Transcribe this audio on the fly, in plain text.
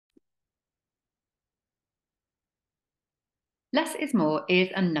Less is More is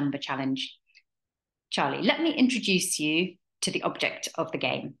a number challenge. Charlie, let me introduce you to the object of the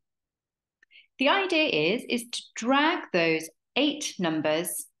game. The idea is to drag those 8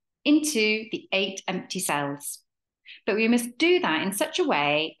 numbers into the 8 empty cells. But we must do that in such a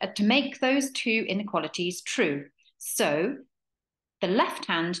way as to make those 2 inequalities true. So the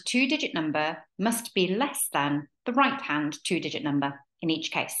left-hand 2-digit number must be less than the right-hand 2-digit number in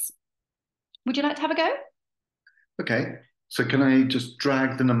each case. Would you like to have a go? Okay, so can I just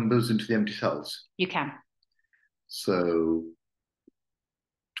drag the numbers into the empty cells? You can. So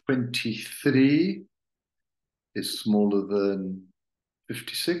 23 is smaller than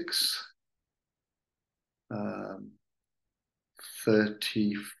 56.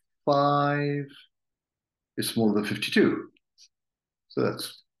 35 is smaller than 52. So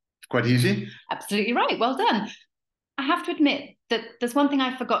that's quite easy. Absolutely right. Well done. I have to admit that there's one thing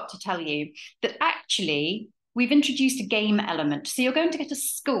I forgot to tell you, that actually we've introduced a game element. So you're going to get a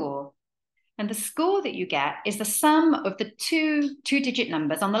score. And the score that you get is the sum of the two-digit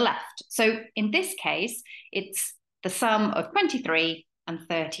numbers on the left. So in this case, it's the sum of 23 and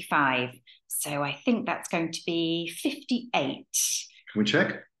 35. So I think that's going to be 58. Can we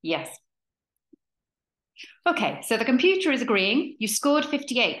check? Yes. Okay, so the computer is agreeing. You scored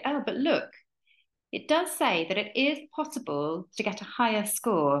 58. Oh, but look, it does say that it is possible to get a higher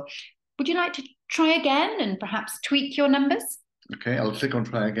score. Would you like to try again and perhaps tweak your numbers? Okay, I'll click on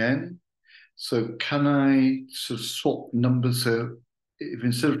try again. So can I sort of swap numbers? So if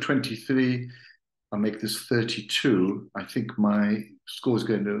instead of 23, I make this 32, I think my score is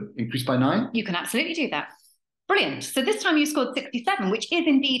going to increase by 9. You can absolutely do that. Brilliant. So this time you scored 67, which is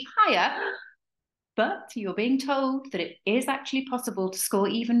indeed higher, but you're being told that it is actually possible to score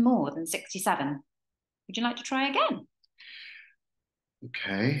even more than 67. Would you like to try again?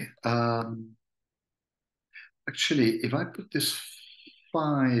 Okay. Actually, if I put this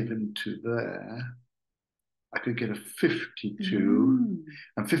 5 into there, I could get a 52.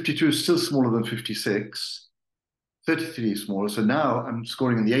 And 52 is still smaller than 56. 33 is smaller. So now I'm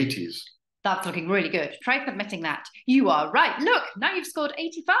scoring in the 80s. That's looking really good. Try submitting that. You are right. Look, now you've scored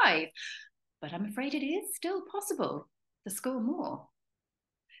 85. But I'm afraid it is still possible to score more.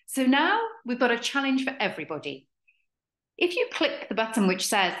 So now we've got a challenge for everybody. If you click the button which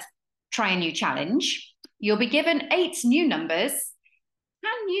says try a new challenge, you'll be given 8 new numbers.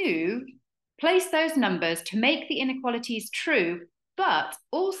 Can you place those numbers to make the inequalities true, but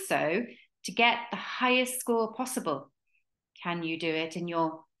also to get the highest score possible? Can you do it in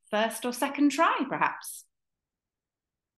your first or second try, perhaps?